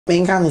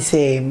me can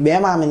say be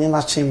ma me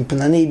na chimp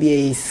na na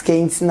bi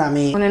skate na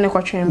me one ne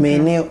kwatwe me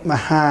ne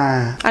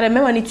ha ada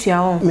me ma ni tua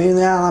ho me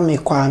na me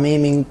kwa me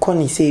nkɔ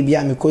ni say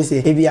bia me ko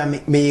say e bia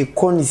me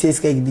kɔ ni say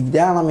skate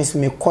digida na me so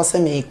me kɔ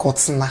say me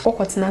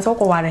kɔtena so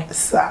ko ware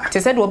sa te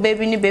said wo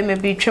baby ni be me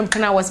bi twemp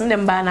na was me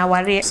dem ba na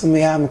ware so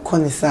me am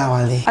kɔ ni sa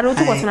wale ado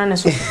to kɔtena na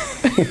so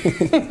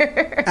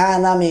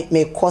na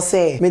me kɔ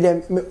say me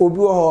dem obi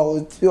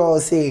o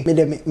say me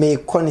dem me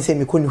kɔ ni say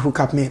me kɔ ni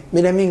hookup me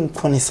dem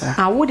nkɔ ni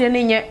sa wo de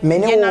ne nye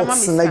na ma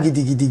me na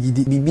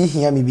gidi bibi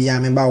hia me bia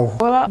me ba wo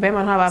be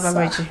man ha ba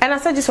baby and I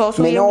said this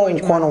also me no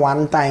nkɔ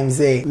one time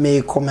say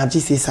me come at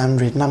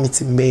 600 na me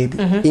tim baby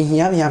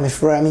hia me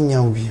fra me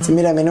nya obi ti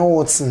me dem me no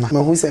what na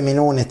me hu say me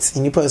no net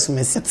ni person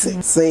me set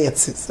say it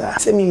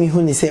say me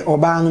hu ni say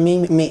oba no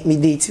me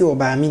date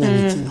oba me na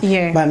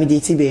me ba me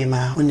date be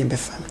ma on ne be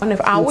fa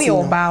on we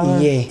oba wo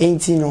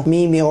enti no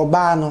me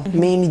oba no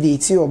me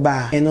date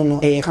oba eno no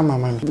kama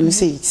mama you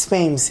say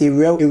spam say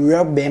real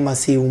be ma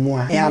say umu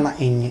a na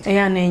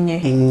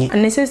enye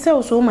and say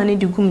so many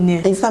digum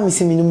ne ensa me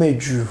say me no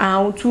madru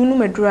tu no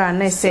madru a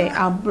na say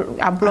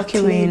a block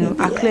we no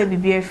a clear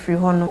bibia free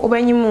ho no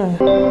obanyimu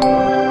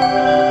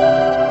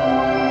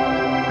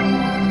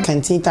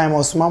canteen time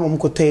or small mom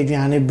koto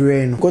aduane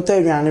brain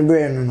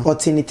no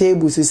oti ni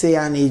table so say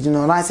ya na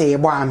ejino na say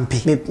yebo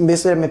ampe me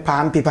so me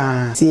pa ampe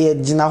pa si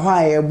ejina ho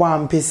a yebo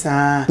ampe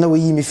sa na wo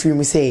yi me free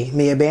mu say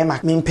me ye be ma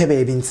me mpe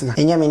baby ntina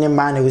enya me ne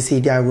ma na we say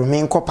dia agro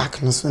me nko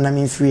park no so na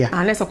me free a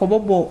na say ko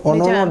bobo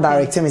no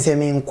direct me say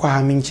me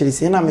nkwa me nchiri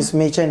say na me so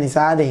me che ni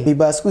sa dey me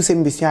ba school say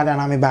me besu ada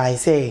na me buy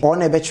say o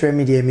na be chere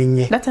me dey me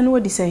nye that no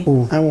what dey say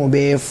I will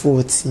be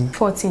 14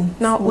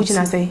 now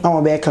ujina say I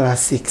will be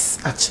class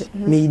 6 ache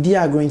me di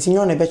agro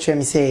ntinyo na betwe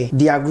me say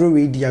di agro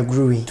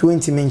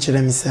 20 men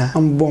chere me say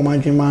am bo ma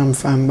dwema am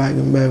fan bag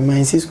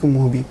my sis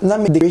mo bi na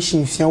me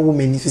decoration fia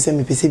woman so say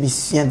me pese bi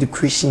fia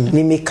decoration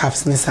ni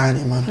makeups ne sa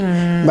de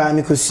man ba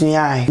me ko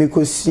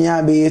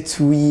sua be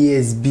 2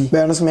 years bi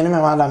ba no so me ne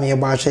ma da me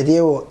bo ahwede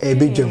o e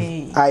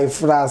bedwam I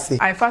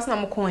fast na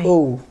mo coin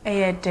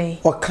day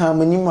o kan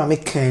mani ma me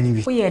kan ni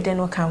bi o ye day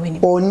no kan we ni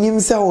o nim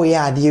say o ye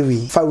ade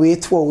we fa we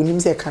to o nim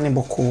say kan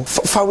boko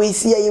fa we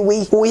si ye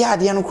we o ye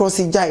ade no cross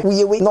jai we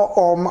ye we no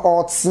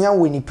o tia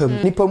we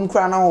nipam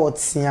kra na o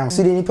tia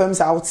so de nipam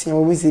sa o tia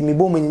we say me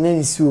bo mani na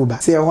ni su ba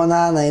say ho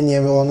na na ne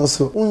o no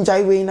so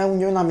unjai we na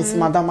unyo na me si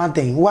madam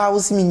aden wa o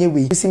si menye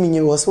we si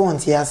menye wo so on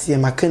tia se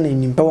maka na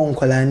nim ba won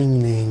kwala ni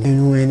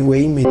nyina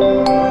we me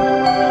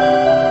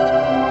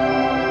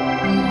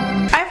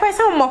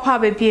Mopa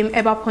BBM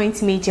ever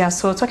point media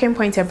so talking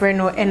point a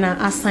breno ena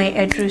assign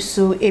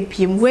edrusu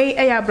ebiem we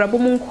eya brabo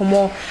mu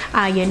nkomo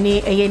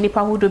ayene eye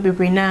nipa hudo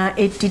bebrena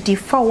edidi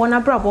fa wona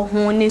brabo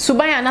ho ne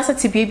suban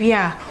anasati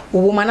bibia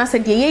wo manase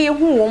de ye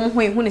hu wo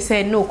ho ehu ne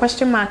say no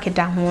question mark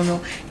da ho no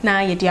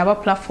na ye de aba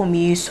platform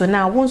yi so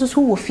na wonso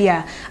so wo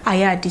fia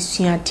aya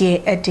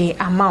desuade ede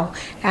amaw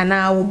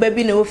ana wo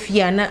baby na wo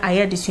fia na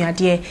aya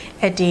desuade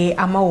ede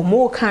amaw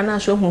mo kan na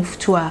so hu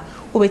futu a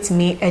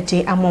obetimi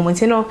ede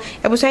amomenti no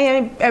ebuso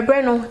ye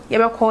ebre no ye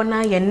be call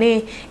na ye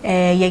ne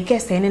ye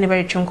guest ne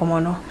very twon komo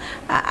no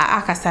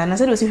akasa na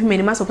se do si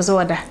hwemeni maso pese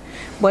oda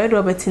boy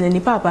do betina ni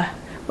papa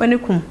wani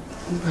kum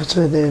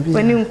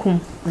wani nkum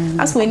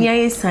aso wani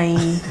aye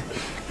san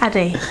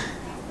ade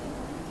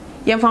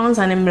ye found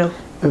san emro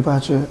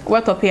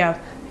what up here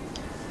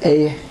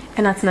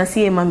and atna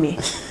see mami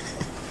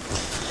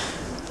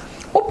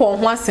opo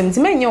ho asem ti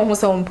menye ho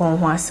se opo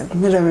ho asem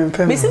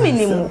me se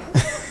menimu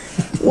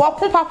Walk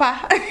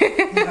papa.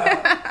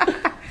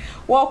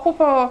 Walk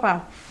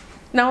papa.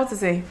 Now what to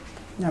say?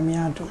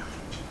 Namiado.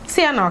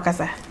 Say na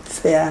wakasa.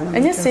 Say na.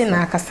 Anya say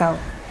na akasa.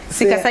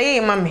 Sikasa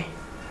ye mami.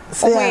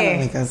 Say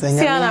na akasa.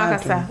 Say na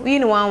akasa. We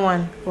ni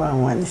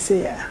 11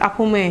 say ya.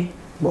 Apume.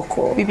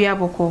 Boko. Bibia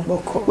boko.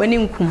 Wani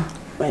nkum.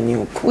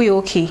 We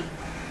okay.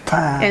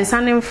 Pa.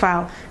 Ensanem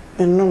foul.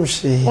 Ennom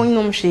she.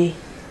 Onnom she.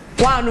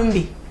 Wa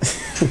numbi.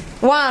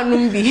 Wa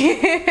numbi.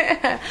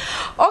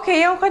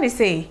 Okay, you can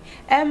say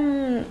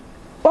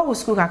what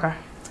was school kaka?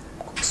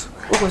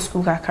 What was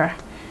school kaka?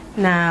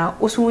 Na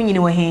osu nyini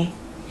wa he.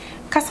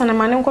 Kasa na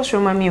mane nko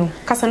shoma mi o.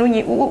 Kasa no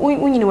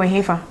nyini wa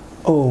he fa.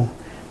 Oh,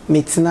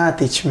 metina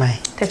teach my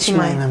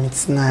na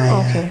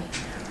metina. Okay.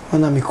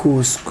 Ona me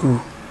cool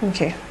school.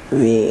 Okay.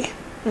 We.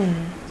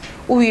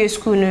 We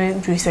school no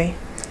do say.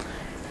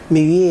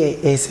 Me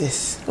we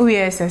SS. We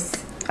SS.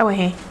 Awa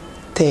he.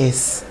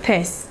 Test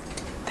he.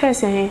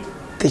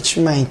 Teach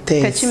my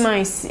test. Teach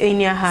my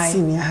senior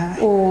high.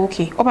 Oh,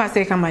 okay. Opa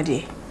say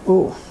kamade.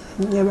 Oh,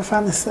 you be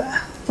fan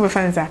sir. We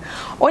fan sir.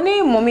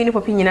 Oni mommy ni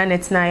popi nyina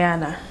net na ya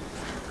na.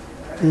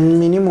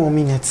 Mini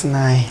mommy net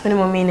na. Oni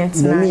mommy net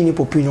na. Mommy ni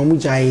popi no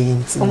mujai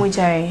nti.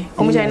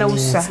 Omujai na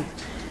usa.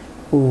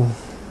 Oh,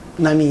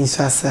 na mi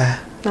nsasa.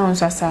 Na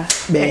unsasa.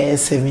 Be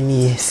 7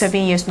 years.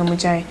 7 years no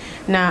mujai.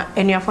 Na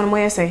enuafo no mo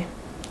yese?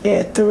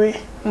 3.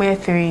 Mo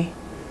 3.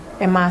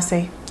 E ma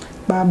say.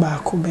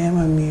 Baba ko be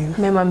ma mienu.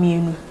 Me ma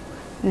mienu.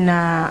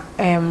 Na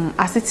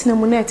asetina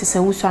mu na etese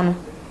wusa no.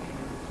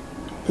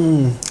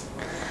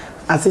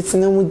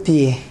 Asetina mu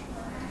die.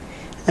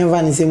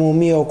 Enva ni se mo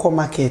mi o ko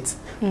market.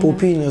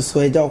 popi no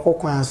so eja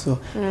okokwan so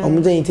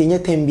omo de ntenye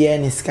tembia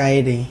ne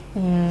sky den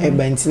e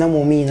ba ntina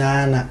momi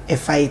na e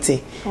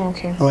fight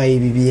okay o e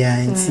bibia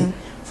nti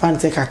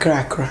fante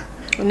kakra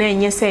na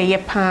enye se ye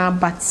pa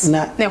but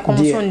na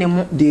ekomo ne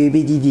mu de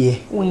be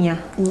didie unya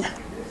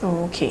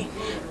okay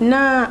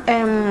na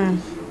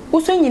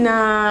uso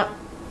nyina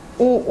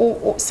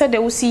o said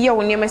we see ye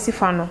woni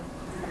masifa no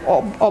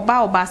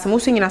oba se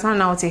uso nyina san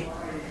na wote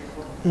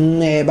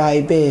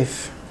by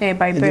birth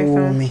by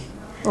birth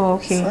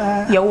okay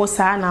ya wo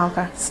sa na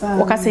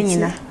oka se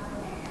nyina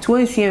to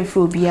ensua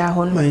mfro bia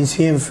ho no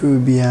ensua mfro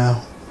bia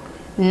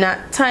na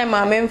time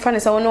a me mfa ne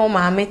se wo no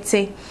ma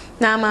mete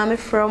na ma me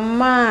from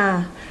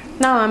ma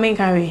na ma me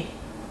carry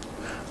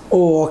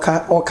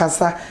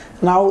okasa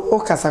na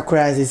okasa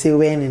crazy say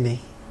when ni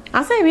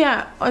asa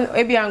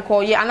ebia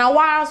nko ye ana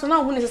wa so na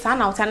hu ne se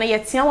na uta na ye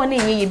tia wa na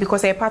enye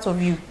because a part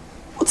of you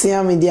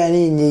utia me dia na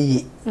enye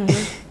ye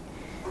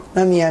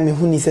na me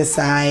hu ni se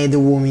sai the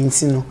woman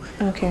no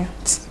okay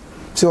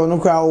so no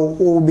kra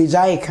o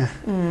bejaika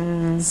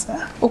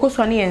sa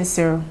okoso na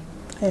yensero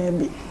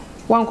bi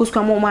wan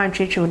kosko mo ma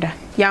antwetwe da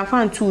ya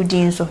fa ntu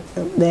din so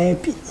there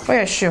bi oh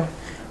yeah sure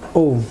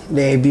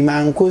there be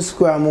man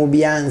kosko am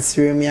bi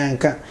ansere mi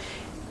anka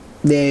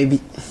there be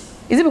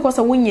is it because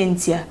of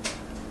wunyentia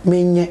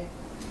menye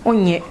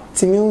onye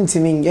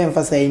timi nge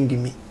mfasa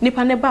indimi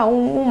nipa ne ba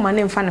wo ma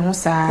ne mfa ne ho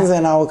saa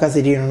nze na wo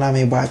kase di no na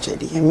me ba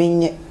achedi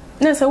menye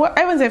na se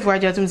I was for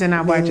ajatum se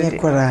na ba achedi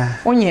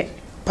onye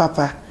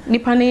papa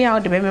nipa ne ya wo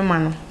de be me ma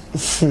no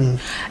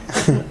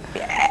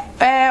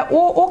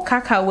o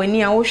kaka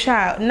wani a wo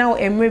hwa na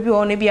emre bi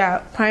o ne bi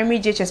a primary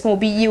JHS ma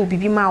obi yi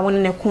obibi ma wo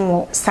ne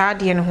ko saa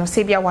de ne ho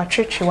se bi a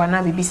watwetwe wa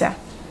na bibisa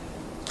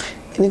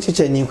ni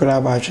teacher ni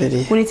kura ba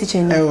achedi wo ni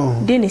teacher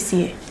ni de ne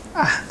sie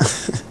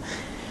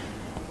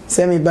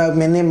Semi bag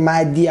me ne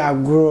madi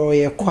agro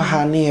ye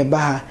kwa ne ye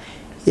ba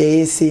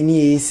ye ese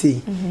ni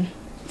ese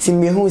ti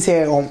me hu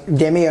se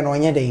de me ye no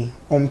nye den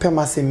on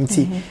pema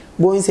semti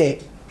bon se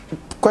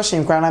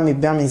question kwa na me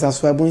bia me nsa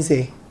so bon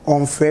se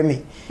on frame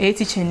me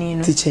teacher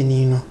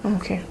ni no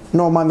okay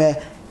no ma me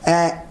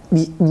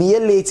me ye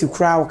late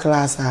crowd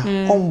class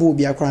on bo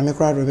bia kwa me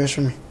crowd be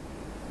hwe me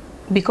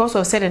because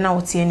of said na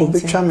what any obi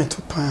twa me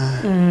to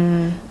pa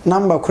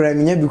number kura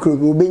me nya bi kura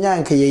obi nya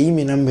nka ye yi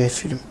me number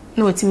film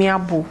no otimi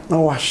abo na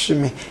wahwe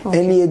me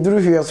eni eduru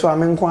hwe so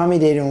ame nko ame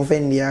de no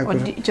fendi agro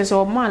just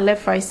o man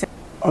left right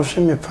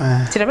ohwe me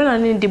pa tirabe na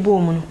ne de bo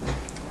mu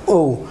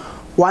no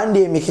one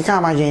day me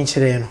keka ma gen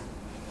kire no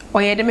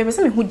oye de me be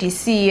se me hu de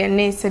si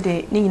ne se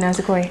de ni nyina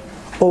se koy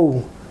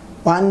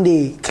one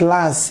day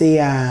class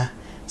say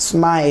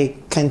smile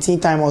canteen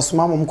time or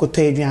small mom ko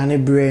to aduane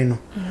bre no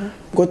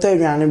go to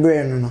aduane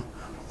bre no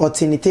o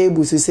tini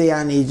table so say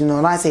ya na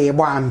ejino na say ye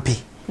bo ampe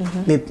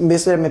me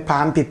so me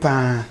pa ampe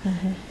pa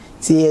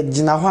ti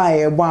gina ho a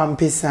ye bo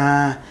ampe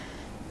sa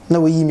na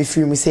wo yi me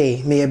firi mu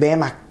say me ye be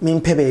ma me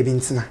mpe ba bi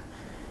ntina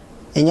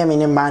enya me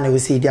ne ma na wo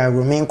say di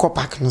agro me nko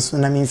park no so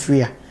na me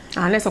mfiri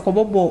a let's go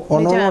bobo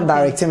no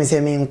direct me say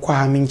me nko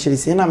ha me nchiri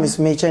say na me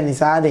so me che ni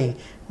sa den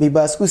me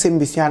ba school say me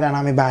bisua da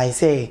na me ba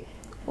say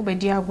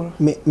obedi agro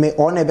me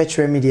on e be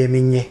chere me de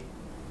me nye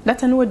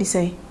that no what they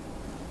say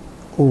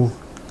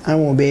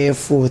I'm be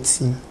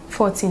 14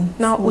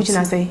 now what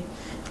you say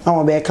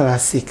I'm be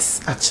class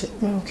 6 actually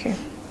okay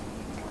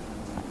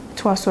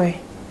twice way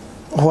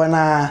when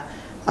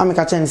I'm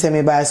catching say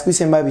me by school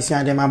say me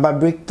bisua dem about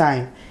break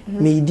time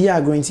me di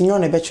agro nti you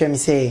on e be chere me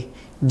say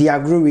di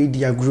agro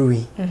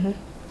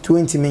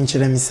 20 men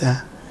chere me say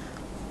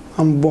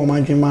I'm born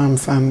my dream am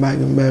fan bag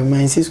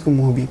my school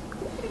mo bi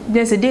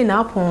there's a day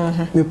na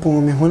pon me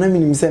pon me hona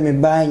minim say me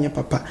ba nya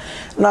papa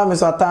na me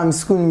so atam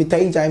school me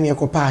tai jai me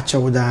ekopa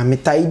achew da me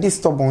tai di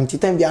stubborn ti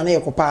time bia na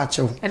ekopa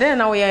achew e dey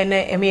na wo ya na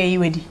e me yi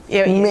wedi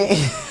me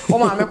o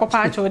ma me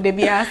kopa achew de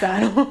bia sa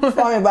no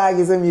for me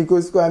bag say me go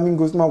school I mean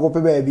go small go pe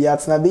ba bia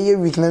at na be ye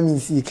week na me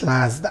see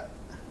class da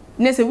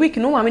next week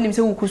no ma me nim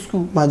say wo ku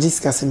school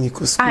magiska say me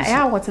go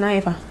school what na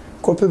ever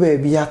ko pe ba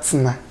bia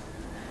tna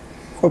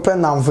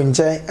open na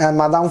mfunche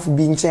madam fu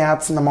bi nche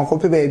at na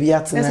makope ba bia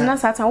at na na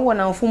satan wo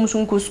na mfu musu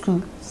nko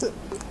school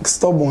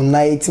stubborn na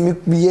etimi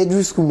bi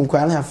edu school mu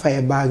kwa na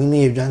fire bag na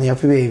edwane ya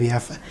pe ba bia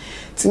fa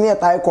tini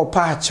eta ko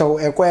patcho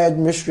e ko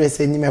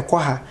administrator eni me ko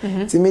ha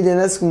timi de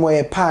na school mo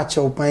e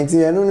patcho pan ti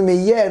no me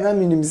ye na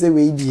minim se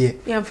we die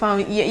ye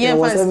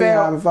fa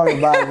spare am fa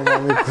bag na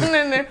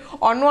me ne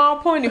ono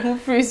apon ni hu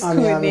free school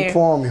ne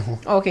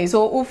okay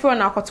so u free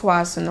na akoto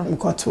aso no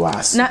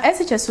na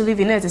SHS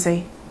living na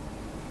say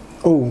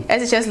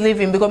as just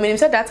living because me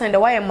said that time the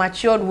way I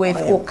matured with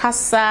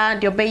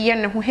okasa the obey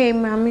ne ho hey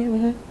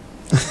mami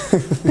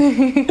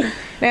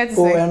let's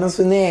say and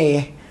so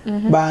ne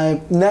ba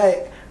na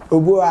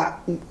obo a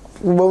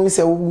wo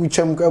se wo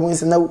twam ka wo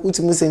se na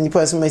utimu se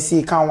nipa so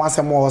masi kan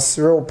wase mo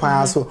osre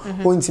pa so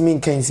ontimi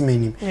nkansi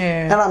manim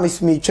na me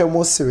so me twam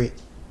osre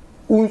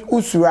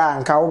usura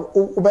anka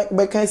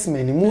be kansi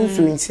manim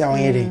usuru nti a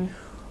won den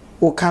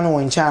o kan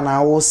won cha na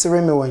wo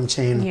sere me won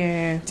chen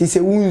no ti se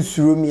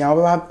unsuro mi a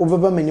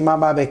obeba mani ma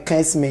ba be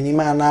kansi mani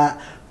ma na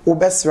wo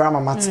besra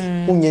mama te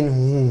unye ne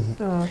hu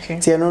okay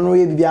tie no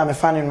ye bibia me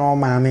fa ne no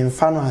ma me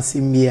fa no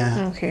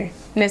asimbia okay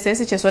na se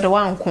se cheso de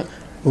wanko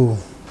oh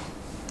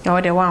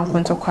na de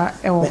wanko to kwa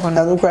e wo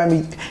hono na kwa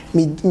mi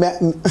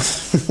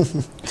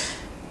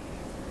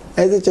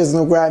eze cheso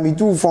no kwa mi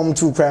do form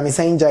 2 kwa mi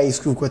Saint Jai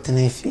school ko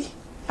tenefi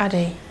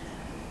ade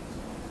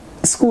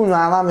school no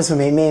ala me so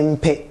me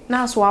mpe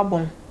na so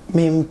abon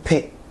me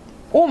mpe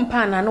o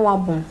mpa na na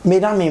wabon me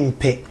da me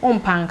mpe o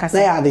mpa nkasa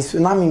na ya de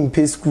na me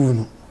mpe school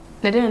no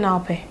na de na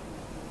ope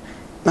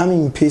na me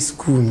mpe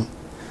school no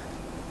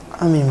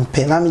ami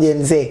mpe na me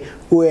de say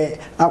we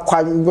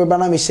akwa beba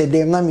na me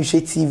shedem na me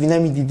hwe TV na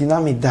me didi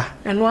na me da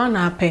eno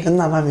ana ape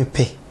na me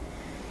pe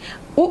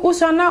o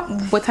so na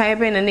botai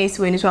be na nesi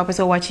we ni so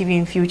apese watch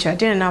in future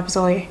de na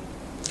apese we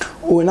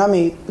o na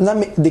me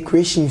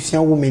decoration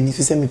fian woman ni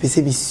so say me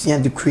pese bi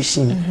fian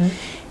decoration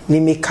ni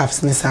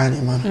makeups ni sa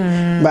ne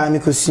man ba me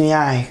ko sunya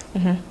ai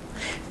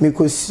me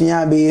ko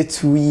sunya be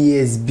 2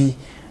 years bi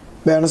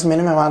ba no so me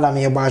ne me madam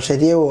ye ba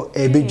hwede o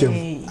ebedwam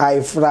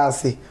ai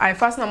frase ai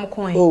fast na mo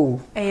coin oh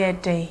eh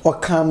dey o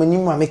kan mani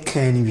ma me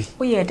kan ni bi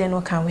o ye dey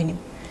no kan wani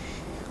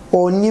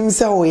o nim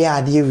se o ya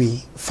ade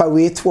we fa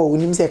we to o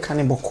nim se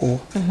kan boko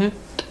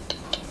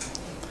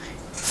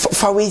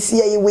fa we si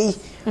ye we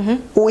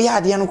o ya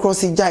ade no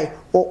cross jai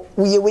o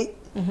we we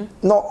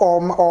no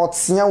o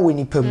tia we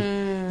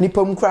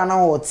nipam kura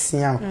na o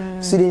tia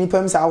so de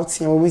nipam sa o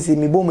tia we se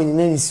me bo mani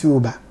na ni si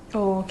oba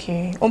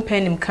okay on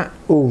penim kan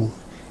oh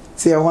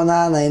se ho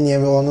na na ni e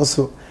ono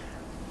so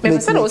me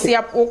pese no si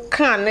o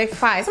kan na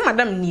fine se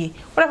madam nie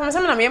what if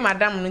me na me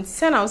madam no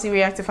se na o si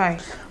reactify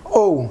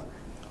oh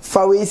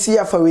fa we si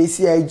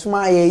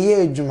ejuma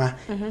ye ejuma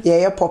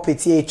ye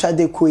puppet ye twa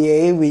deco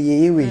ye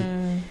we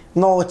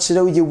no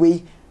chire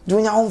we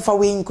dunya ho fa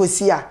we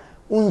nkosi a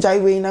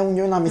unjai we na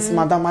unyo na mesi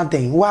madam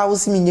aden wa wo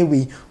si minye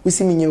we wo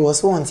si minye wo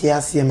so won tie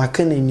ase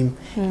maka nanim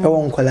e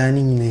won kwala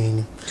ni nyina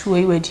ni to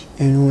we wedi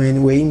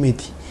enu we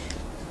medi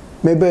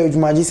me ba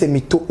ejuma ji se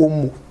me to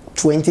omo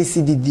 20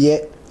 cd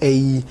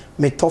de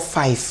me to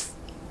 5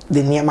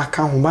 de ne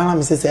maka ho ba na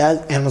me se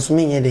eno so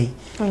menye den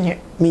onye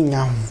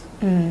minya ho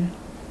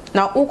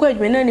na ukwa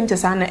ejuma na nim te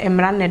sa na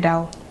emra ne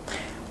dawo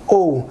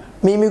oh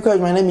me kwa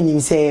ejuma na minim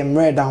se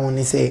emra da ho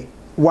ne se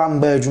one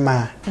bedroom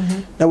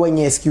na when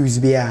you excuse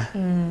be ya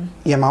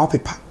ma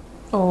opepa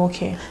oh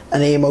okay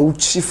and I ma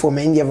uchi for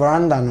me in the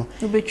veranda no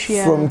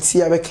from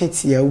tia be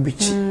ketia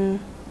ubichi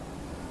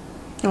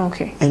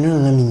okay eno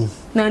na minim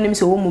na nim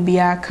se wo mu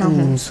bia ka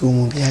ho so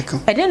mu bia ka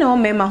e de na o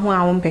mema ho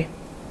a wo mpe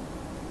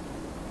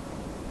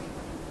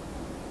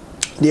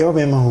de o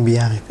mema ho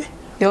bia me pe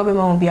de o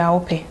mema ho bia wo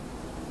pe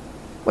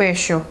we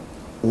sure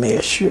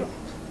me sure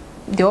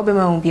de o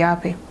mema ho bia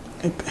pe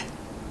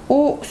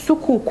o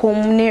suku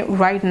kom ne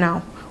right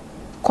now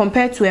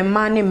compared to a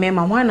man and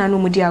mema wana no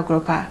mudi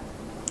agropa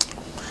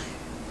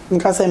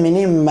nka se me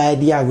ni ma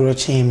di agro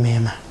chen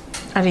mema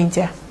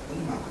arintia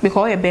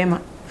because e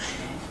bema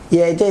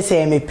ye je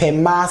say me pe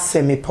ma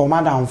se me po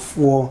madam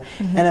fo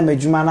na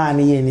madwuma na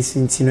ne ye ni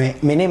sinti no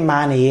me ni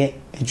ma na ye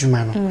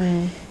adwuma no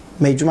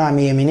madwuma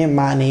me ni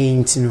ma na ye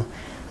nti no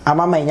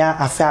ama manya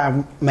afa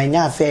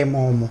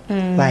mo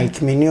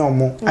like me ni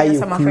omo aye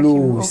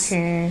close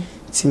okay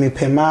ti me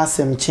pema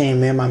asem chen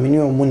me ma me ni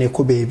omu ne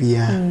ko baby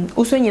a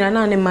uso nyina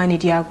na ne ma ne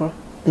di agro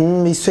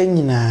me so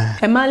nyina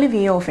e ma living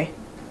here ofe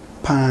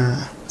pa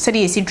se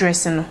de esi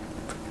dress no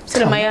se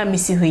de ma ya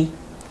misi hui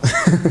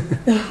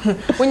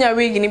unya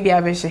wig ni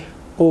bia be hye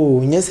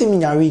oh nya se mi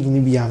nya wig ni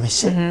bia me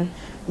hye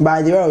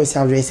ba de wa se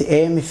dress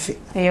me fe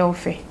e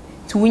ofe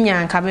tu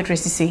unya nka be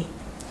dress sei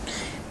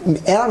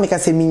e me ka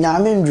se mi nya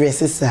me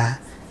dress sa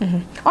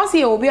o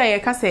se obi a ye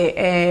ka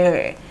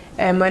se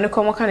man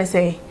ko mo kan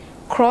say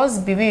cross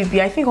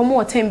bibi I think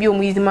omo time bi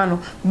omo yidima no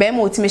be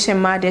ma otimehye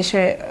ma de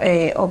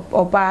hye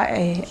oba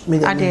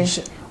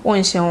ade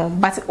on hye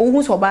but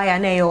ohu so oba ya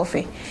na e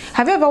ofe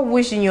have you ever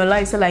wished in your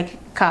life so like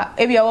ka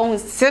e bia won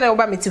say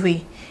oba meti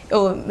hui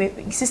oh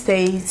sister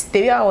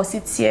stay I was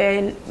sit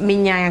here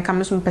minya ya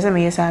kam so pese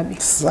me yesa bi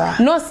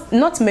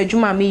not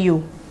medjuma me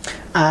you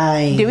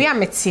ai the way I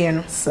met here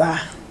no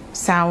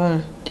sa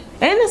won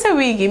ene say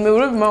we give me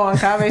robi ma wan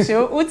ka be hye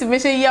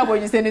otimehye yi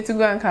aboju se ne to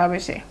go an ka be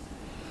hye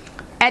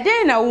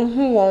eden na wo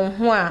hu won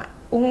ho a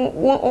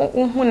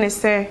wo hu ne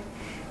se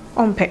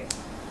ompe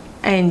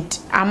and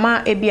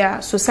ama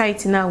ebia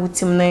society na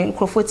wutim na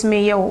nkrofoti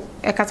me ye wo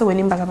e kata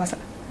wani mbasa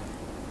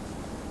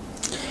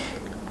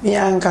mi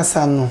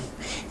ankasa no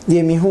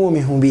de mi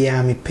hu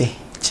bia me pe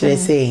kire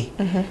se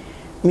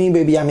mi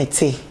baby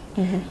amete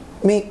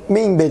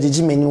me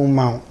mbediji mani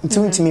uma nti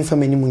untimi fa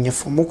mani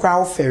munyefo mo kra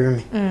wo fere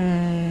me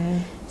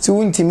ti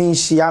untimi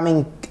nshi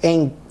am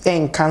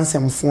en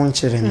cancer mfo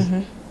nkire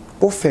me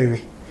wo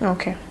fere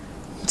okay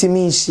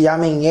timi nshi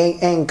am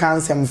en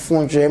cancer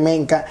mfo nkire me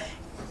nka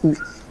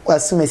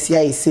wasumesi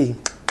ai sei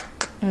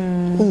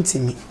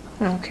untimi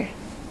okay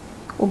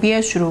obi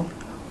asuro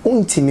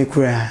untimi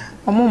kra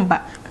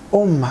omumba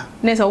omma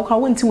nesa wo ka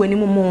wonti wani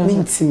mumu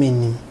untimi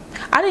ni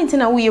I didn't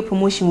know we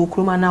promotion wo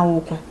kroma na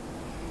wo ko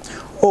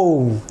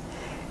oh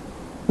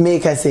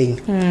make us say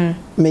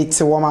me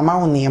to wo mama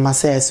wo ne ma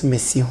say so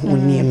mesi ho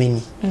ne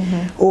mani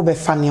o be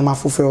fa ne ma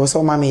foforo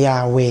so mama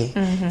ya we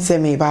say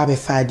me ba be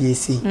fa de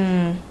si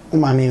o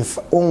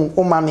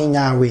mama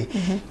nya we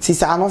ti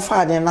sa no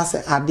fa de na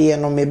say ade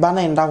no me ba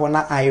na nda ho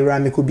na ayra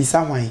me ko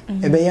bisa hwan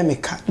e be ye me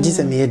ka ji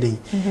se me ye den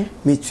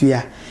me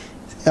tua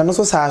ya no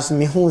so sa so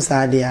me hu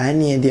sa de a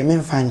ne de me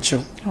fa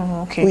ncho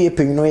okay we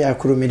pe no ya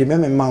kuro me de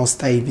me mouse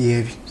style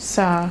bi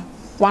sa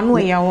one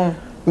way ya won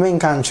me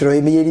kan chiro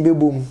e be ye be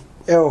bom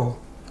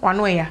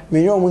one way ya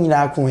me no mu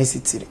nyina akon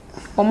asitire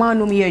o ma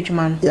no me ye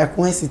adwuma no ya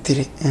kon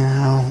asitire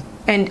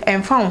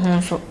and found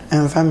home so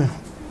family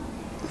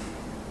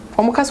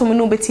o mo kaso mo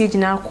no beti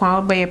gina akwa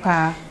obaye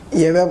pa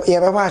ye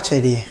be ba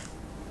chede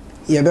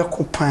ye be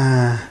ko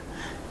pa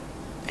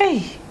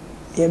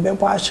ye be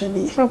ba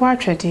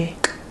chede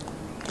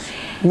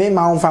me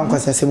ma on fan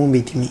kwase asem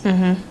mbetimi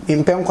me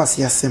mpem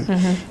kwase asem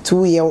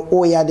tu ye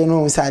o ya de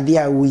no sa de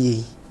a wo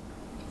ye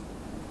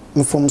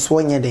mfom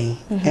so nya den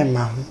e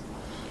ma ho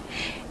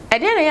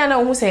ade na ya na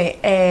wo se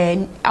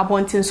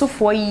abontin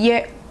sofo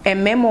ye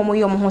ememo mo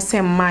ye mo ho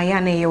se ma ya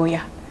na ye wo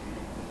ya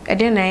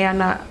ade na ya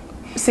na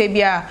se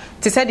bia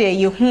te se de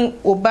ye hu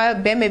oba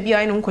be ma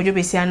bia no nkodwo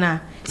besia na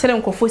se de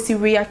nkofo si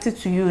react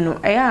to you no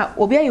ya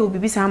obi aye obi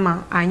bisa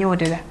ma anya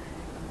odela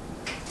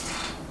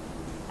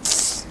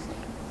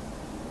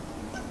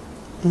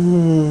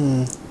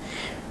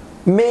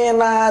me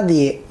na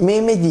de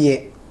me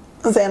de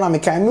nse na me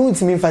kan me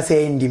utimi fa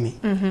se ndimi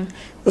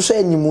wo so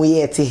animu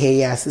ye te he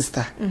ya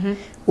sister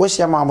wo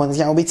hia ma abon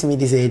tia obetimi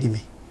de se ndimi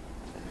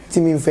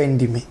timi mfa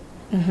ndimi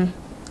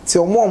ti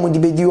omo de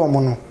bedi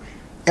omo no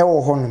e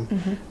wo ho no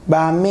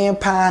ba me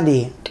pa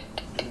de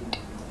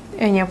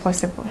enya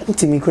possible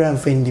timi kura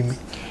mfa ndimi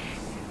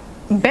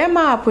be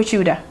ma approach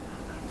you da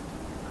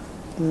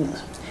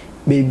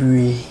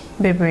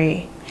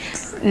baby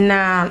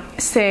na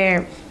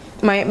se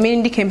my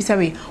meaning can be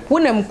sorry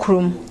wonam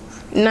krom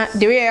na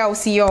the way I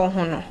see your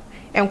ho no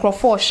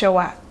enkrofo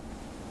hwewa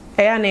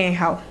eya na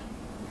how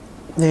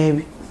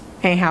baby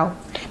how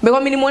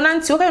because minimum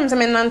nanti o ka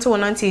me nanti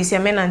wonanti isi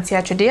me nanti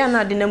atwede ya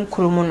na de nam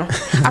krom no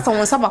asa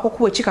won saba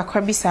kokko achi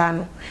kakra bi saa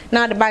no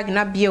na the bag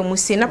na bia mu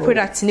se na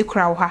product ni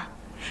kura wo ha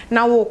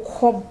na wo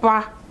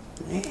koba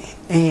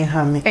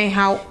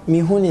how me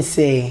hu ni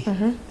say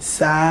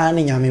saa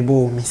na nyame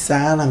bo mi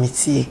saa na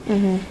metie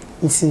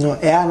nti no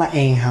eya na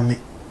ha me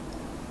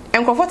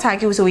enkrofo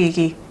tag you so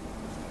yeki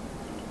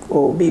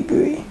oh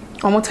baby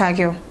omo tag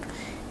you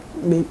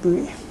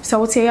baby so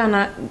what say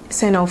na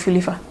say na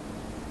ofilifa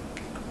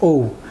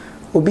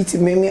obiti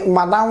me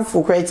madam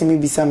for create me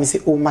bisa me say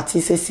oh mati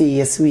say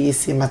yes we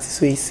yes mati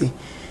so yes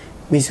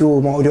me say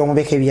oh mo de omo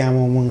be ka bia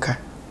mo nka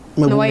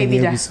no why be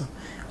that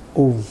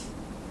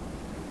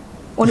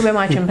only be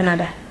my champion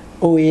da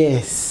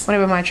yes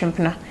only be my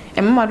champion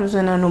e mama do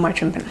so na no my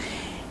champion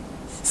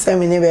say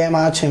me ne be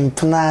my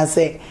champion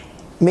say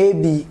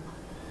maybe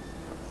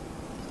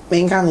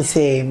me can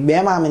say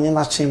be ma me ne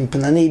na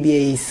champion na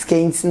be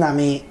skate na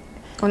me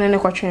one ne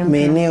kwa champion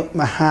me ne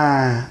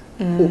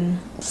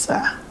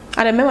sa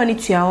ada me wani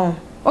tua on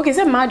okay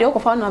say ma de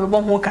okofa na be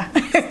bo ho ka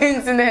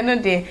nti no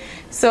de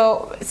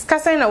so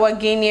skasa na wa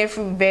gain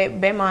every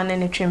be ma na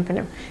ne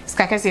champion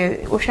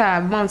skakase o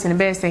sha mountain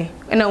be say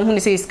na hu ne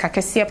say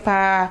skakase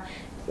pa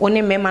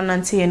one me ma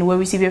nante ye no we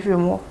receive every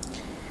more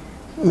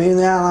me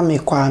na me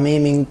kwa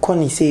me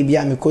koni say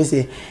bia me ko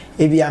say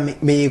e bia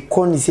me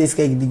koni say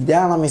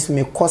skagida na me so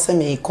me ko say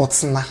me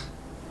kotna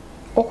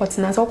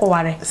okotna so ko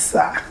ware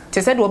sa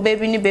te said wo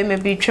baby ni be me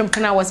bi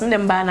champion na was me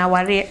dem ba na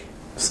ware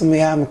so me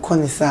am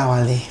koni sa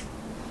wale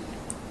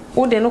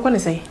o de no koni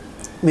say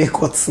me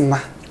kotna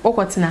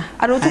okotna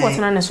ado tu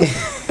kotna na so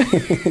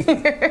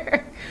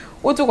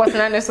o tu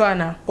kotna na so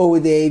ana o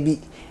de bi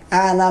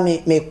na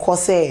me ko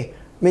say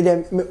me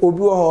dem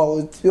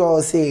obi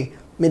o say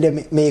me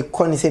dem me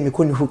koni say me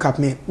koni hookup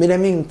me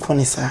dem me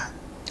koni sa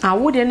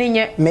wo de ne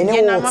nye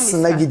na mama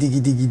na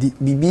gidi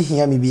bibi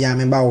hia me bia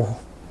me ba wo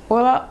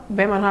wala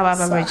be man ha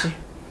ba bachi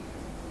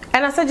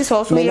and I said this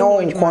also me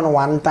no kon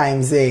one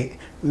time say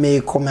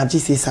me come at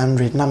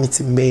 600 na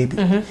meeting baby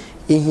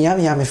hia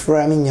me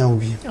fra me nya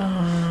obi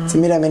ti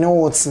me dem no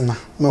what na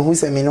me hu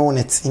say me no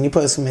net ni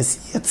person me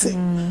see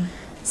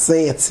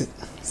say it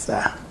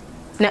sa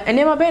na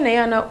enema be na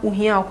ya na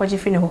uhia akwaje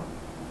fi ne ho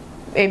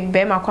e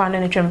be ma kwa na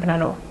ne twempena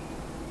no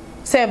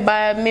say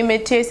ba me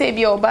metie say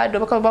bia oba do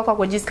ba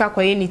kwa jiska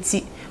kwa ye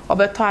niti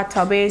obeto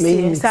ata be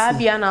say sa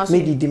bia na so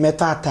me di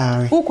meto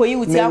atare ukoyi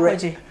wuti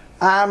akwaje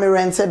me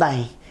rented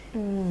dan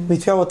me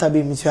tua water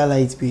be me tua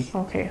light be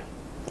okay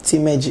ti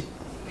meji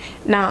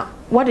now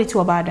what did you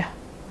about that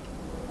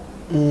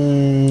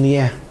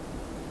yeah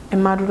e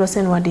madu do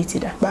say no what did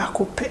that ba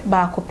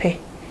ko pe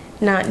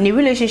na ni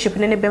relationship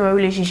ne be my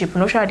relationship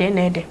no sha de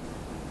na ede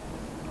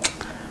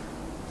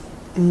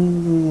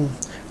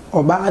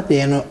oba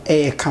de no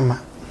e kama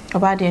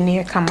oba de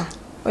ne kama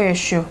o ye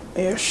sure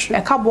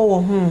e ka bo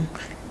wo hu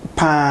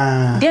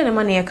pa de ne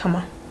ma ne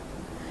kama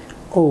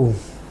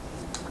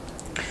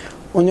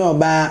onye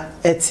oba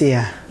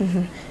etia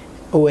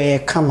o e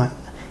kama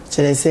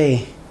chere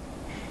say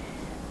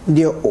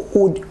de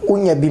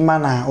unya bi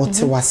mana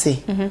otewase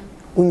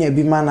unya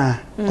bi mana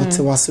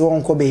otewase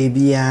wonko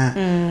baby a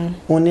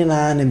woni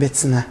na na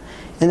betina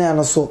ena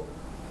no so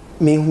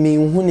me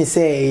hu ni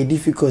say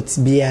difficult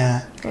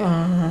bia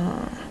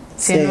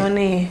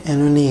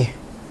enone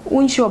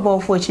unchi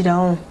obofo chi da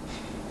on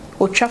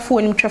otwafo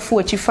onim twafo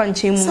achi fa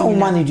nche mu so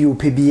mani di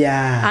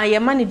opebia ye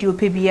mani di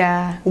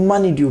opebia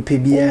mani di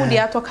opebia u di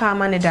atoka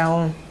mani da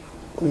on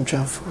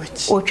twafo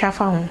achi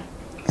otwafa ho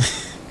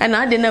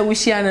ena ade na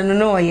wuhia no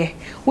no oye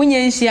wunya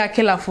nhia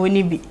kelafo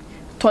ni bi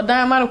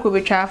todan mara ko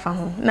betwa afa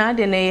ho na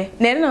ade na ye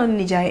na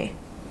ni jaye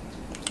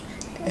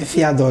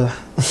efia dollar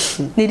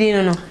ni di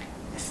no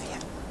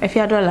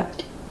efia dollar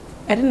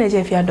ade na je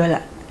efia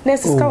dollar na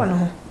siska wono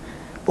ho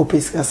o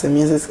pesca se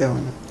minha siska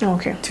wono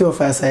okay tu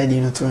of us I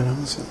no to no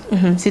so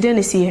si de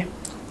ne sie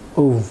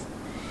oh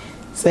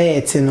say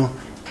it no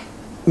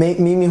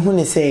me hu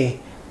ne say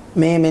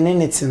me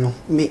ne it no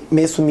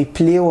me so me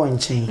play one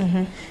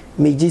chain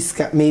me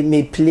jiska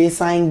me play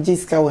sign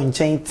jiska one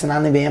chain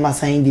tena ne be ma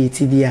sign de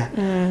ti dia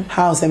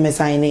how say me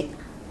sign it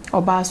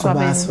oba so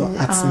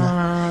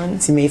atsena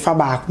ti me fa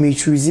back me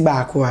choose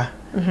back wa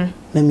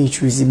na me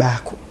choose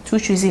back tu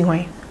choose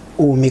hwan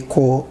o me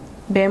call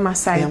be ma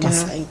side no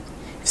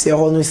se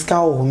ho no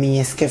ska o me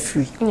eska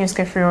free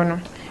no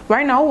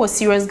right now was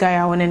serious guy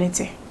I want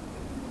anything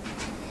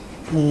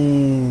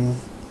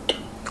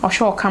o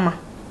show kama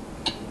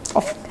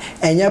of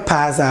enya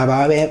paza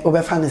ba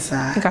obe fa ne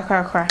sa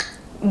kakakra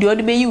di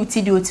odi be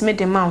yuti di oti me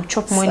de ma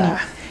chop money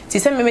ti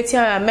se me meti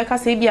a meka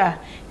se bia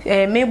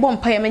me bom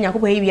pa ya me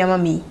nyakobo e bia ma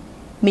me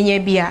nya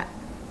bia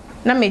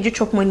na me ju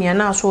chop money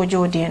na so oje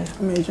odien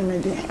me ju me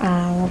de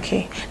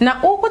okay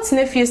na o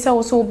kwotine fie se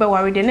wo so wo be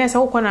ware de na se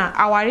wo kona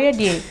aware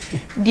de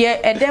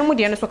edem mu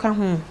de no so ka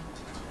hu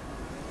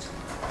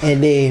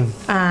edem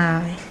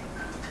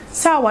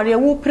sa aware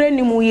wo pre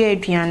ni mu ye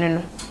aduane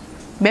no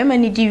be ma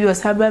ni di wi o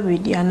saba be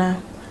di ana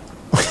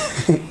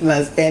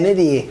mas eno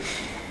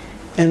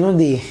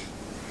de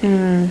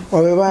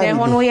o be ba de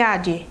hono ya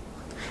de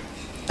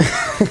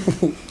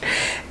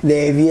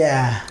de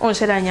via on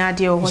se da nya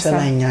de o hosa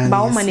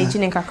ba o manage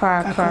ne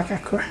kakra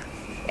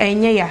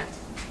enye ya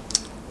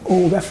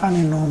o be fa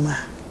ne normal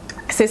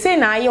se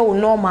na aye o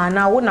normal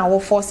na wo na wo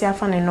force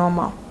afa ne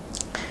normal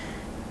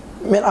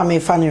me am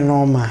fa ne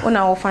normal o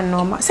na wo fa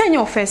normal say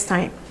your first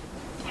time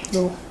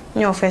no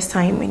your first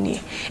time in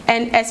here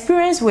and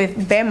experience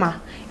with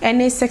Bema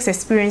any sex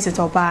experience at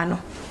oba no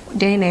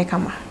then na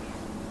kama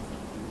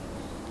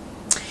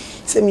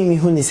se mi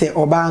hu ni se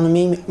oba no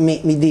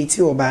me date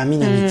oba mi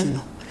na me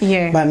no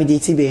yeah ba me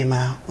date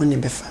Bema on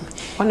be fa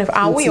me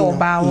on we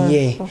oba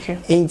okay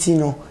enti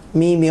no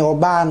me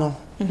oba no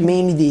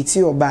me date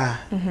oba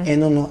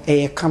eno no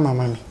kama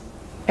mami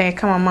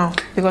kama ma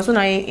because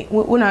una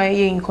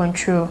ye in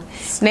control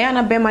na ya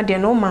na Bema de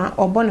no ma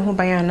obo ne ho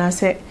ban na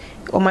se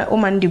o ma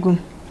ndigum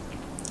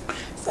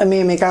I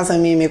mean, me can't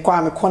say me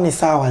kwa me koni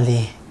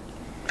sawale.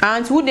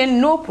 And who then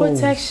no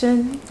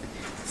protection?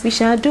 We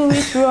shall do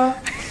it raw.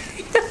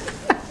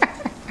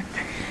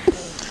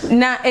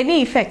 Na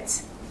any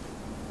effect?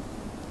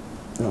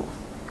 No.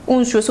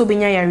 Unsho so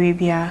binya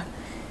Arabia.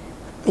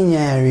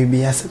 Binya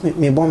Arabia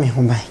me bo me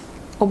ho bai.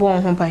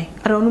 Obo ho bai.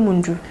 I don't know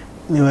mundu.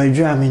 Me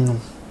wadru me no.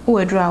 O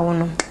wadru awo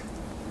no.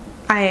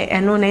 I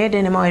eno na ye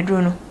de na ma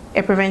wadru no.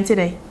 E prevented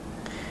it.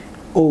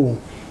 Oh,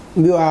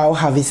 we all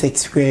have this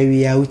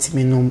experience out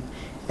me no.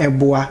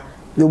 Eboa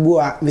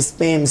loboa me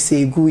spam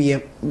say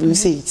guye you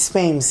say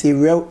spam say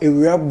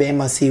real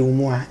Bema say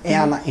umwa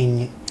na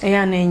enye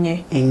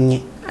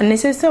and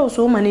say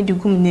so many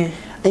digum ne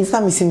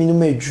ensa me say me no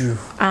madru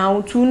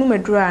tu no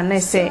madru na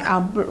say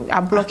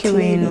a block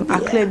away no a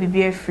clear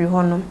bibia free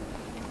hono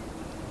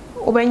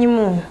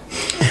obanyimu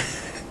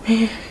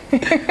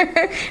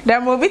da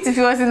mo bit if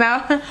you was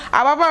now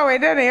ababa we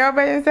dey na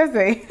obanyi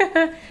say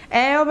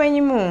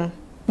obanyimu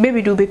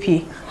baby do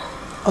bepi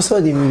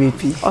also the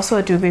MVP.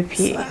 Also do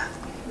BP.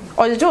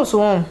 Or the Joe so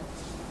on.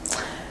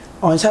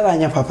 On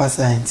Shalanya Papa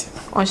Science.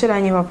 On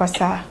Shalanya Papa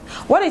Star.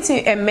 What is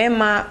it a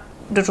mema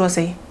doctor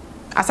say?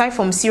 Aside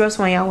from serious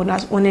one, I would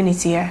not own any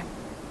here.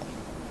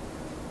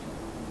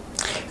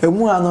 A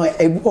more no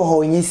a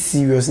boy is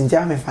serious in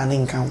Jammy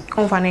Fanning Count.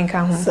 On Fanning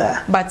Count,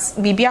 but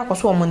Bibia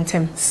was so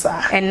montem,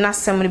 and not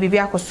some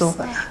Bibia so,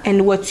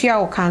 and what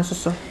you counsel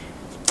so.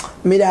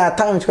 Me that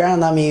time to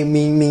run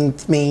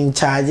me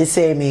charge,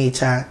 say me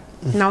charge.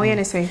 Now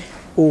you say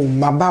oh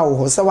my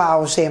bow so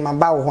I say my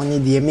bow honey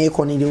the make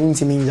on the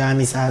ultimate jam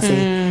is I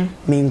say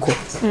minko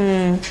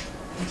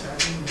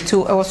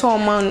to also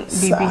man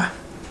baby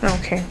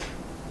okay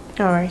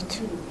all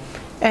right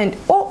and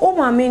oh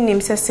my main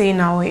name say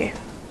now here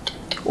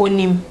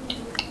onim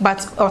but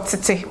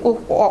otete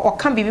or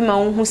can be my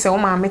own who say oh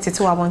my mate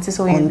to I want to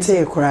so on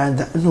take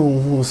crowd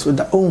no so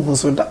that oh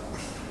so that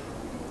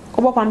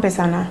obo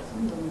pampesana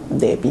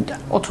there be that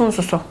otun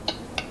so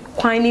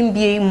kwanim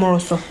bie more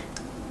so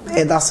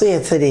that's so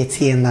yet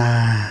today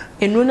na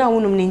enu na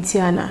wonum ne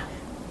ntiana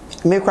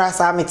me kwa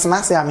sa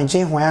metena se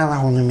amje ho ya na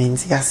hono me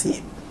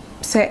ntiase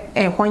se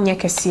honye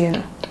kese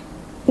no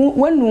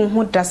wonu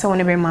ho da se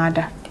woni be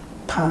maada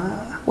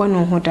pa.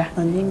 One hoda.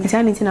 Is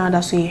anything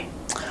other so ye?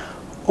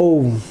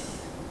 Oh.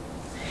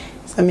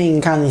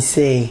 Something can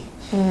say.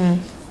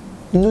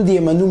 No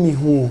dear manumi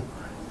who,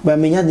 but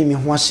me had me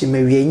wash him a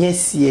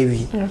yes,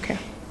 okay.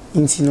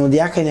 Into no, the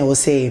Akane will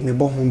say me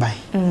born by.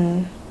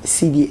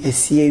 CD a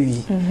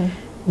CAV.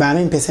 But I'm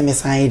in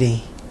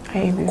Pessimiside.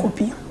 I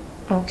copy.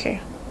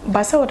 Okay.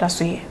 But so what I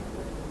say?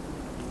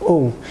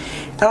 Oh,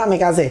 I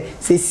make us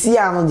say, see,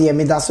 I know dear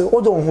me that's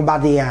all don't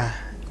bad they are.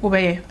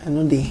 Obey. I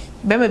know they.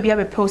 Bema be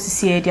a post to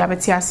see a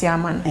diabetes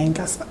man. And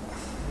Cassa.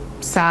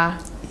 Sir.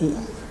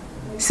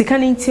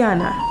 Sikanin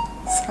Tiana.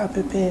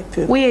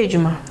 Sape, we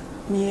ejuma.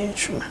 Me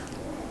ejuma.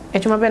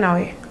 Ejuma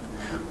benawe.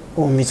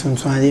 Oh, Miss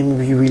Antoine,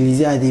 we release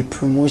the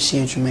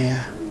promotion to me.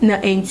 Na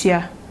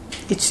entia.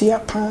 It's your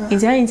pa.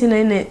 Is there anything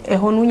in a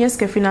honunya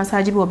scafina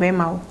sajibo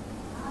bema?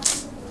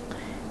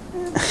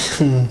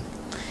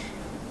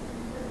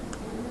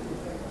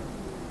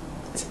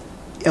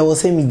 I will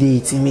say me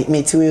date,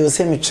 me to will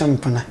say me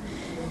champion.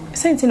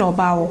 Sentin or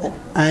bow.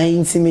 I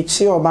intimate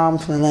your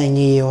bump and 9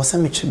 years or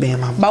some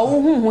bema. Bow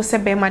who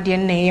said bema dear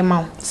name.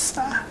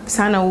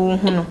 Sana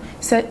who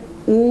said,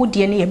 oh,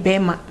 dear near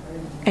bema.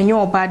 And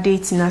your bad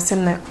dating us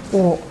and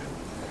oh,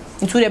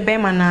 into the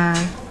bema na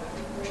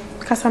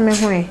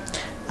Casame.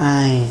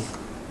 Aye,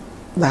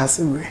 that's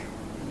a bread.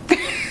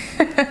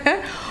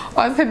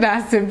 Also,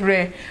 that's a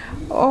bread.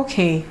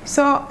 Okay,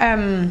 so,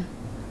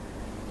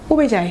 who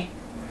be I?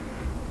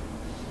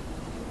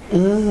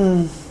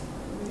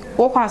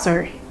 What was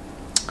sorry?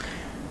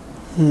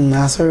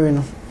 Sorry,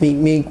 no.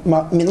 Me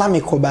na me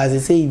ko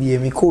baze say die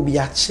me ko bi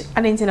ache.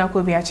 I didn't know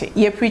ko bi ache.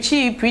 Ye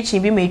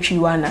preaching be me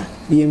twiwana.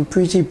 Be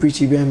preaching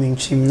be me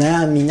trim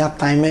na me nya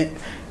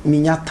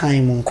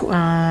time nko.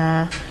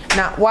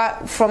 Now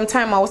what from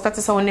time I was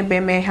started say one be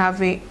me have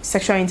a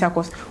sexual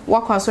intercourse.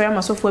 What was sorry am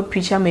so for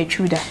preacher me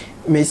twida.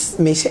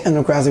 Me she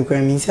eno class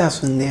ko me si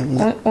aso ndem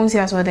da. On si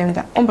aso dem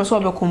da. On be so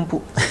be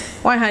kompo.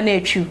 Why ha na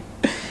atwu?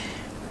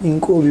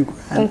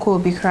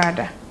 Unko bi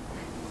krada.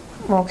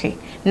 Okay.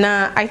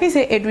 Now I think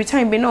say every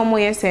time be no more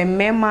yes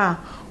mema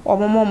or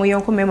momo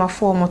yonko mema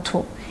for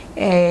moto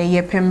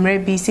ye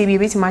pemre bi say bi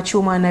bit match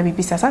woman na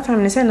bi sa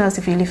time ne say na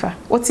se filifa.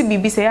 What ti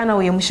bi say na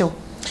wo yem show.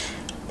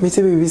 Me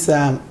ti bi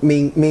sa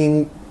me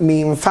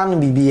fan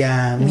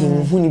bibia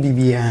me huni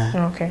bibia.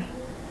 Okay.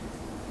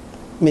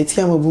 Me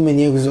ti am obu me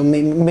ni eguzo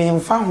me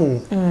fa ho.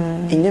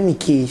 Enye me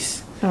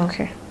case.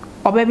 Okay.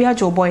 Obaby a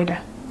jo boy da.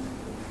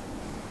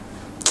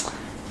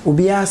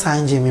 Obia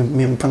sanje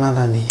me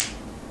mpanada ni.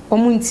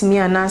 Omuntimi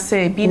ana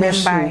say bi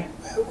member.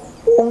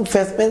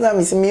 First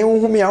me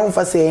hu me a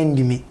fa say end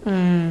me.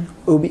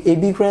 Obi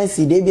ebi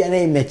currency de bia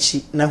na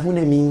mechi na hu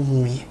na me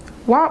hu ye.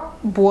 Wa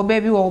bo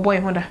baby wo boy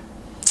hoda.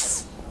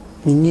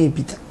 Me nye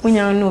bita.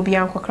 Unya no obi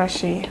anko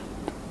crash ye.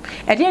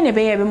 E de na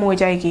be ye be mo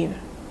jai game.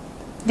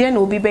 De na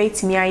obi be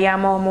timi aya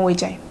ma mo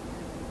jai.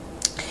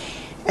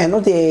 And no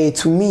de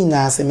to me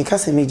na say me ka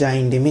say me jai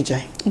inde me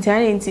jai.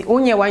 Nti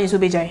onye wa yin so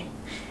be jai.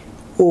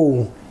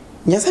 Oh.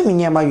 Nyasa me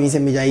nyama yin say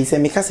me jai say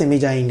me ka say me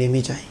jai inde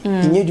me jai.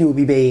 Nye di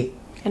obi be.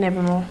 And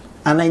ebe mo.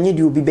 Ana nye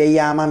di obi be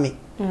ya ama me.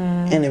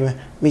 Anyway,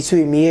 me so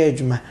me ye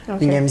adwuma.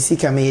 Me nyam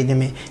sika me ye de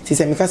me. Ti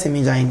say me ka say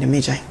me jai inde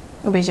me jai.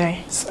 Obi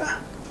jai.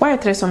 Why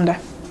tre som da?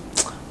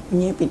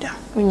 Nye bida.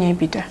 Nye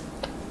bida.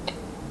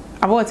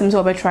 About him so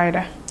obi try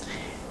da.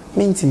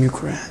 Me ntimi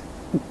kura.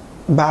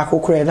 Ba ko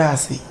kura da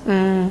ase.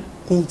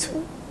 Into.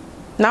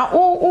 Na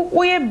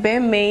o ye be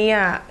me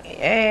ya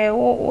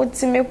o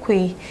time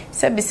kwei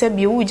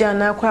sebi uja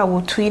na kwa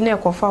wotu na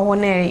ekofa ho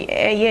na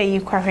ye yi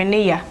kwahwe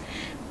ne ya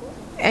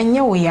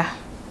enye wo ya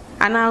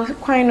ana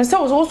kwan no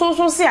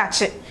so si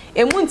ache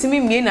emu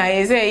ntimi mie na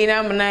ye ze yi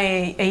na mna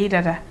yi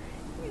dada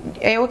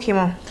okay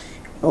mom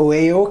oh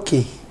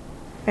okay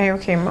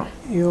okay mom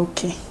you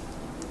okay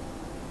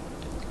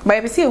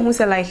but be see who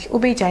say like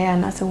obeja ya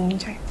na se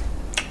wunjai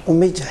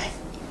omejai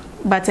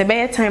but a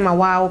better time a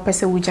while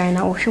person would join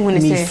or she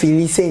wouldn't say me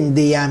feel saying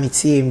they am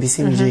it and be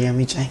same jay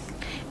me chai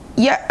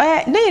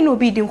yeah they no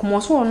be din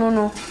kuma so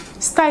no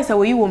styles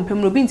away you won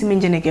pem no be ntimi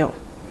nje girl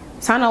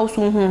sana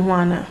also hu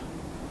ana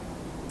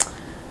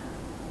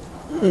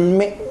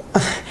me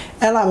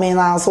ela me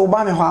na so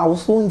ba me ho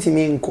so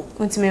ntimi nko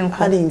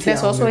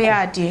that's also ya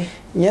ade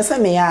yes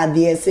me ya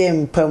ade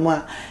say pem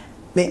a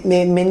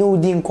me no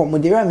di nko mo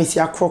de ra me si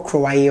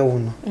akrokro wa ye wo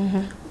no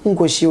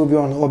unko shi obi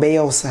ono obeye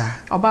osa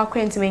oba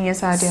kwenti menye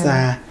sa ade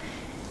na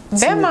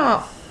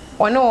bema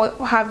ono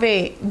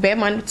have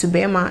bema to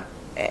bema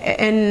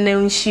en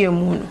nshi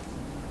emu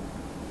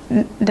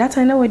no that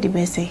I know what the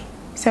best say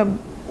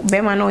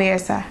bema no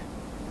yesa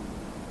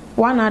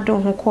one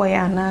adon ho ko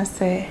ya na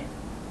say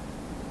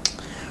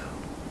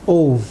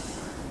oh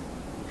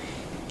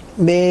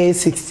be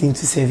 16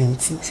 to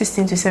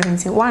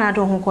 17 one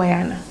adon ho ko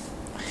ya na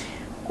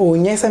oh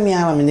nyesa me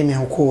ala me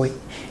ho ko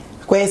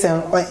kwese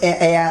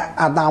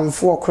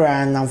adamfo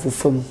okra na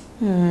mfofam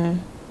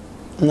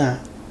na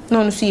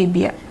no so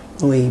yebia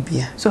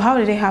so how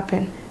did it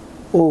happen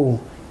oh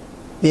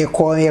me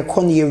ko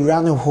ye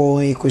run ho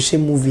e ko she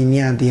movie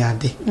ni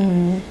ade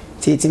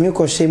titi me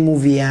ko she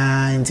movie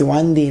a nti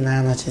one day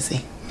na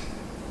chese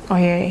oh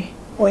yeah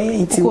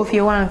Iti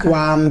Kofi wanka.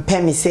 Wa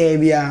mpemi se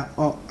bia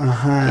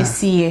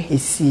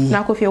Esi.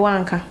 Na kofi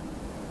wanka.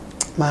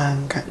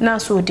 Manka. Na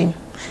so dim.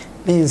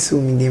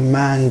 Mensu mi de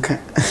manka.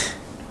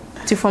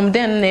 Ti from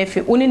then na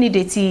efe oni ni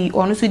date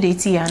ono so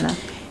date yana.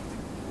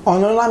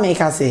 Ono la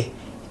make say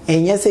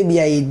enye se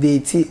bia e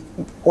date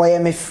oye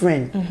me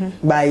friend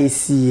by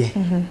esi.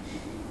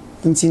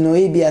 Nti no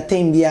e bia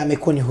tem bia me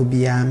koni ho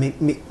bia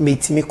me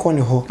ti me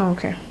koni ho.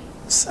 Okay.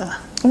 Sa.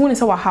 Who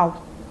say wa how?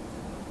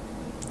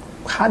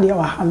 How dia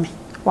wa ha me.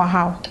 Wa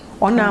how?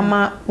 Ona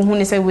ma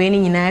who say we ni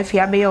nyina afi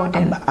abe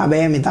oden.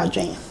 Abe me da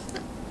dwen.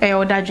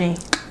 Odadwen.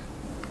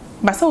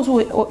 Basa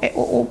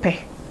o pe.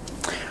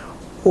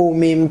 O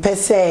me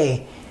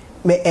mpese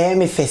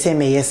me fese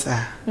me yesa.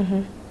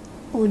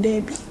 O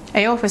debi.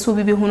 Office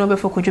will be who no be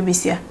for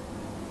kujubisia.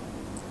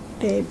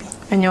 Debi.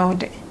 Enyo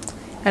de.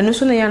 Enu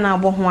so na ya na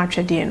abo ho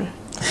atwede no.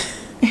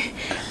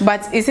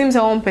 But it seems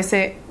a one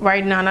person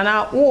right now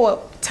na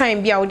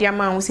time bia wo dia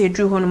ma wo say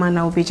edru ho no ma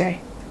na obejai.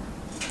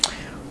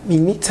 Me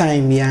need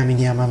time bia me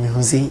dia ma me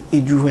ho say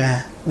edru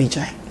a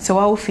mejai. So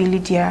wa wo feel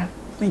it dia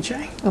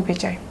mejai.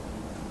 Obejai.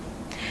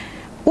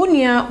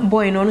 Unia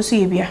boy no so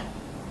ye bia.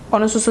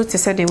 Ono so te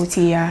say de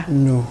wuti ya.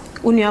 No.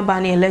 Unia ba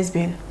na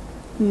lesbian.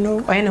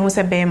 No. Oye na ho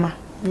say bema.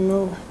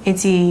 No.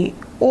 Enti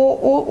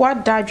o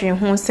what dadwen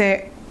ho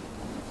say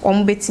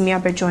betimi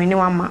abejoin ne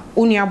wama.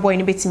 Unia boy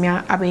ne betimi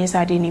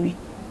abensa de ni bi.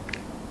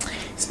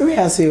 So we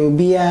say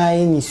obia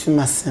ni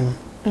sumasem.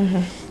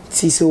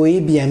 Ti so e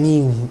bia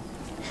mi hu.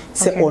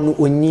 Se ono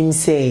onim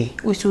se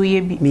usu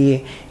ye bi.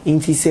 Me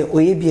nti se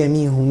oye bia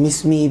mi hu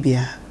misumi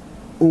bia.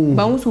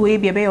 Ba usu ye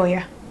bia be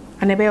oya.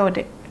 Ane be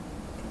ode.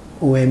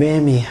 O e be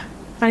me.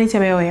 Ani te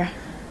be oya.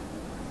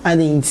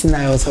 Ani nti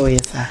na yo so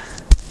yesa.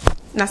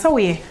 Na sa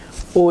we.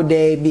 O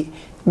de bi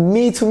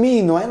me to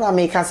me no na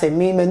make us say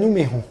me manu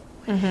me hu.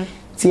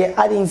 Ti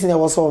adi nti na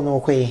wo so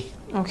no kwe.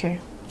 Okay.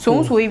 So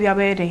usu ye bia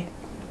be de.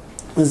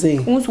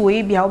 Usu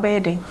ye bia be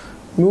de.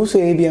 Me usu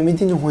ye bia me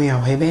tin ho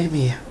ya o e be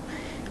me.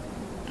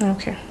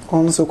 Okay.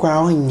 On so kwa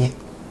onye.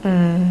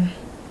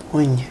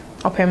 Onye.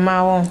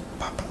 Opema won.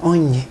 Papa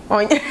onye.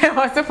 Onye.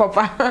 What's the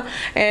papa?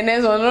 And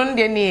there's on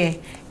the near.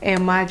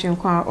 Imagine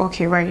kwa.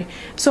 Okay, right.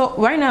 So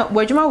right now,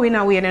 wajuma we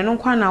na we na no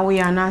kwa na we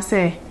na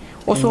say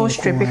also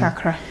strippy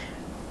kakra.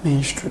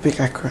 Me strippy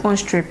kakra. On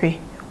strippy.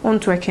 On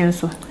to working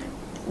so.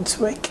 It's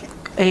working.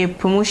 A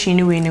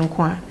promotion we na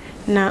kwa.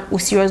 Na o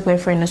serious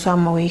boyfriend so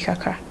am we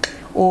kakra.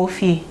 O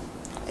fi.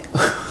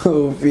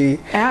 O fi.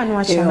 No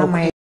wa chana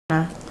my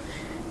na.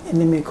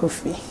 Any make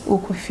coffee. O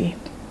coffee.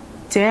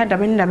 Te da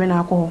ben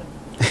na ko.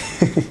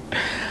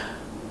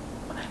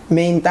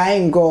 Main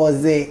time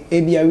goes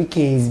ebia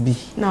weekends bi.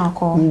 Na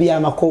ko.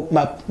 Mbia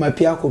ma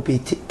pia ko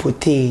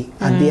pote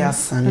abia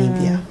sane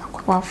bia.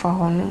 Wa fa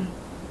hono.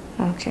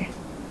 Okay.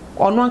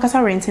 Ono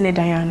ankasa rent ne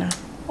Diana.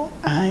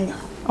 Ai.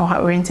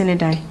 O rent ne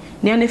dan.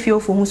 Ne na fie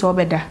ofo hu so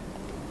obeda.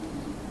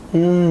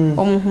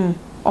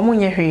 Omo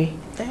nye hwe.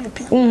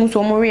 So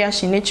omo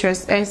reaction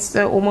natures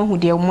omo hu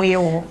de omo ye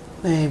wo.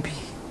 Maybe.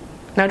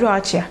 Na do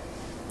achia.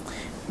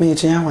 Me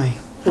chia wan.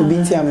 Obi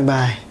nti ame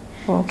bai.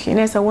 Okay,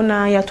 na sa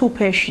wona ya to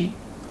pahwi.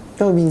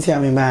 Obi nti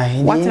ame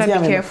bai. What to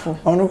be careful.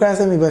 Ono kwa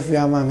se me ba fi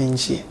ama me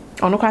nchi.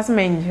 Ono kwa se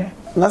menje.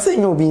 Na se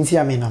nyo obi nti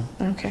ame nam.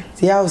 Okay.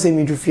 Ti ya o se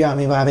mi du fi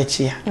ame ba be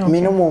chia. Me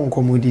no mo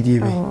nkomodidi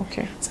be.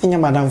 Okay. Se nya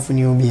madam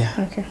funi obi a.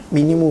 Okay.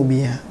 Me ni mo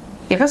obi a.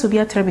 Ya ka so be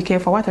atra be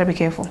careful. What to be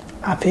careful?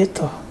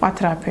 Apeto.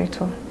 Atra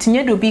apeto.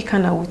 Tinye do bi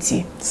kana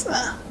wuti.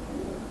 Sa.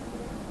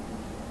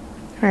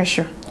 Are you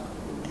sure?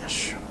 Yeah,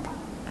 sure.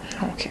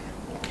 Okay.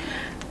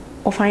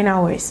 O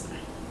final words.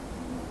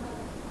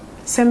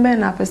 Sembe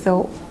na pese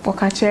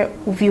okache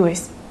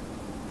viewers.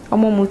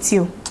 Omo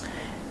mutio.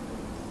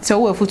 So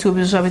we futu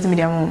obi so abeti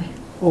media mo.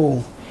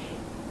 Oh.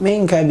 Me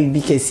nka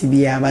bibi kesi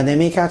bia ba de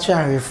make acha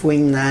arefo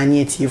na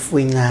anye tiefo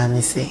na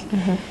ne se.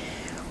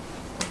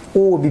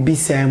 O bibi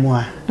samu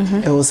a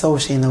e wo sa wo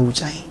hye na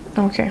wuchan.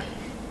 Okay.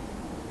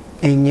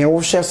 Enye wo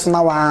hye so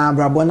na wa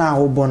brabo na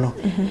wo bo no.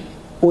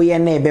 O ye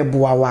na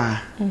ebeboa wa.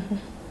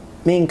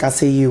 Me nka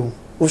se yi o.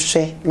 Wo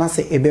hye na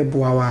se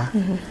ebeboa wa.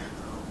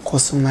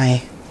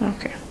 Kosunae.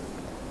 Okay.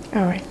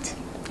 All right.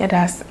 Yeah,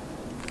 that's.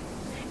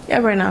 Yeah,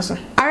 very nice.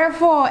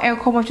 Arefo e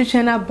komo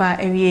twetwe na ba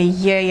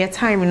ye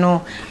time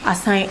no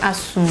assign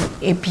asun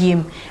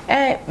ebiem.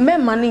 Me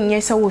mane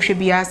nye se wo hwe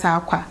bia asa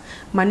akwa.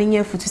 Mane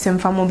nye futu sem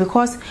famo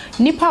because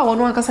nipa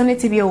wono akasa ne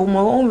tibia wo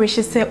mo on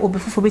rehye se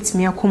obefofo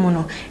betimi akomo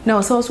no. Na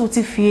o se so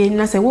ti fie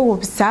na se wo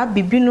sa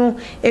bibi no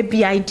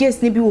ebi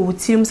ideas ne bi wo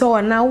tirim se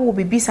wona wo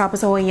bibi sa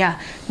pese won ya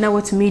na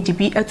wotimi di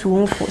bi atu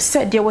wonfo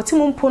se de wotim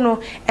mpo no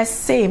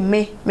ese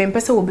me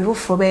pese wo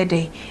befofo be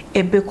de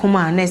ebe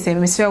koma na se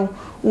me se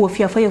wo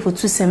fia fa ye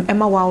futu sem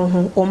ema wa wo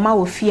ho o ma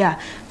wo fia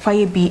fa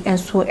ye bi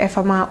enso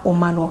efama o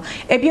ma no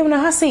ebiem na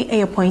ha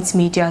say Point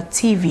Media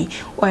TV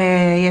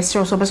yes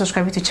so be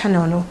subscribe to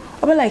channel no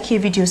obe like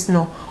videos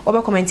no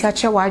obe comment ya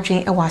che wa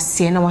adwen e wa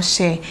se na wa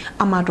share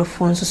amado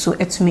phone so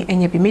etumi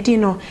enye bi medi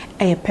no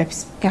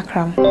peps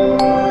yakram